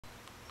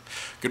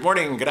Good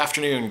morning, good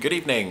afternoon, good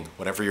evening,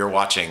 whenever you're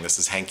watching. This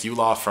is Hank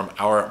Yuloff from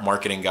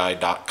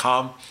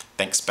ourmarketingguide.com.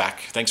 Thanks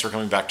for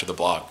coming back to the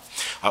blog.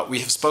 We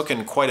have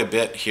spoken quite a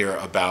bit here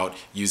about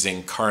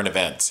using current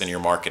events in your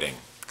marketing,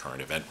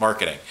 current event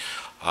marketing.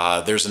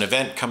 There's an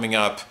event coming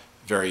up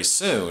very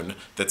soon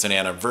that's an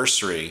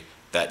anniversary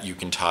that you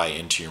can tie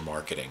into your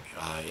marketing.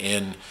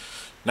 In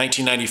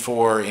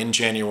 1994, in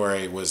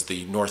January, was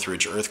the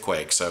Northridge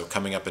Earthquake. So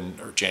coming up in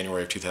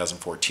January of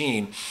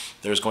 2014,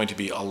 there's going to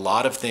be a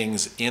lot of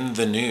things in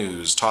the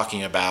news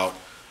talking about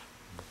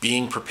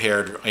being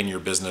prepared in your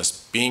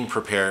business, being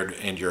prepared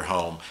in your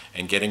home,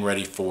 and getting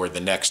ready for the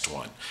next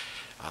one.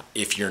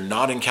 If you're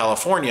not in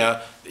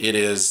California, it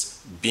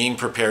is being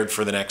prepared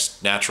for the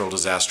next natural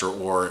disaster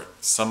or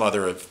some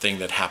other thing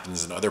that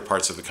happens in other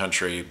parts of the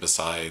country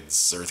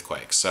besides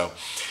earthquakes. So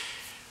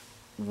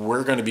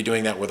we're going to be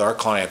doing that with our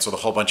clients with a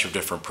whole bunch of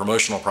different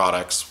promotional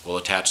products. We'll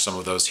attach some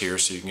of those here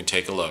so you can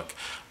take a look.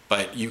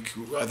 But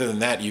other than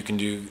that, you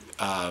can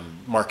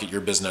market your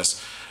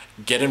business.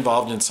 Get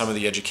involved in some of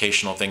the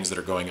educational things that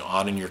are going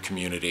on in your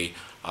community.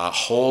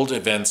 Hold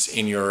events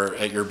at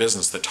your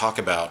business that talk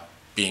about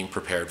being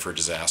prepared for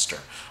disaster.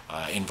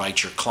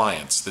 Invite your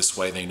clients. This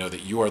way they know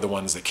that you are the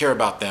ones that care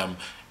about them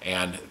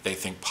and they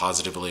think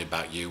positively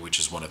about you, which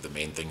is one of the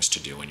main things to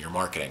do in your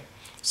marketing.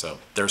 So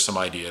there's some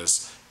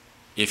ideas.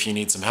 If you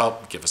need some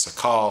help, give us a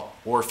call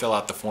or fill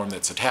out the form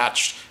that's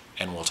attached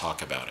and we'll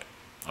talk about it.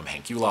 I'm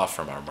Hank Yuloff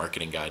from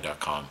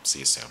ourmarketingguide.com. See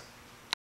you soon.